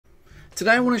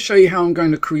Today I want to show you how I'm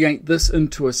going to create this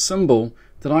into a symbol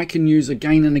that I can use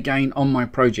again and again on my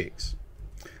projects.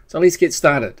 So let's get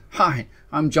started. Hi,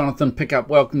 I'm Jonathan Pickup.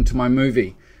 Welcome to my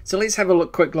movie. So let's have a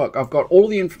quick look. I've got all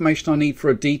the information I need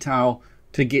for a detail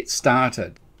to get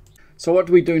started. So what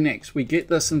do we do next? We get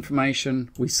this information,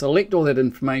 we select all that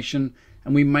information,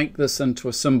 and we make this into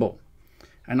a symbol.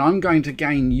 And I'm going to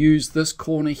again use this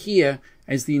corner here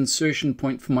as the insertion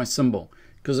point for my symbol,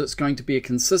 because it's going to be a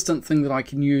consistent thing that I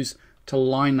can use to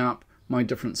line up my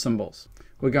different symbols.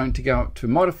 We're going to go up to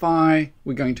modify,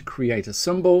 we're going to create a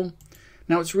symbol.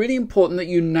 Now it's really important that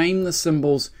you name the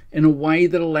symbols in a way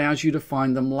that allows you to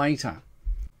find them later.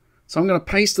 So I'm going to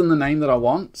paste in the name that I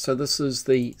want. So this is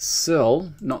the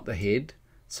sill, not the head.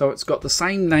 So it's got the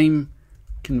same name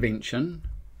convention.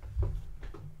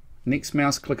 Next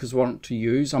mouse click is what I want to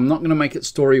use. I'm not going to make it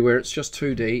story where it's just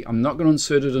 2D. I'm not going to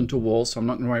insert it into wall, so I'm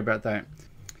not going to worry about that.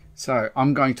 So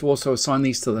I'm going to also assign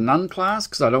these to the none class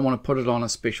because I don't want to put it on a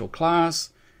special class.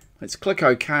 Let's click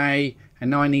OK, and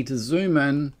now I need to zoom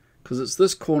in because it's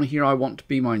this corner here I want to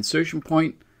be my insertion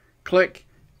point. Click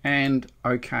and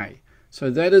OK.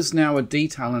 So that is now a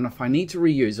detail, and if I need to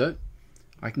reuse it,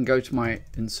 I can go to my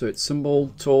insert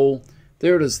symbol tool.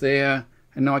 There it is there,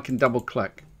 and now I can double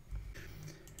click.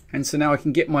 And so now I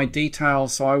can get my detail.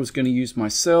 So I was going to use my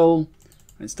sill.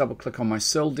 Let's double click on my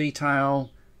sill detail.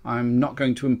 I'm not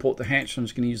going to import the hatch, I'm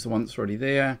just going to use the one that's already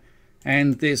there.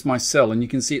 And there's my sill, and you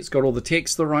can see it's got all the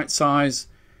text the right size.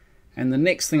 And the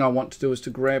next thing I want to do is to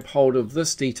grab hold of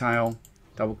this detail,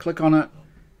 double click on it.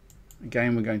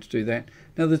 Again, we're going to do that.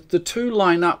 Now the two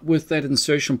line up with that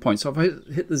insertion point. So if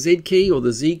I hit the Z key or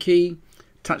the Z key,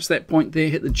 touch that point there,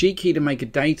 hit the G key to make a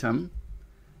datum,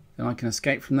 then I can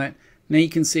escape from that. Now you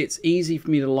can see it's easy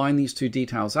for me to line these two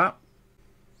details up.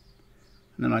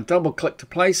 And then I double click to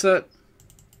place it.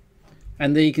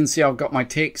 And there you can see I've got my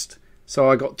text. So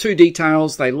I got two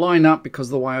details, they line up because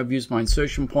of the way I've used my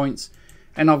insertion points,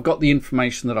 and I've got the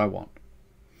information that I want.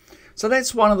 So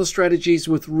that's one of the strategies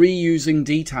with reusing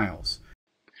details.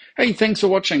 Hey, thanks for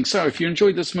watching. So if you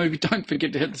enjoyed this movie, don't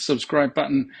forget to hit the subscribe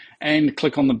button and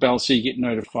click on the bell so you get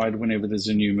notified whenever there's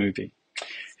a new movie.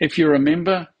 If you're a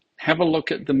member, have a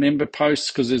look at the member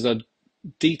posts because there's a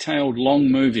detailed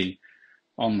long movie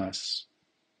on this.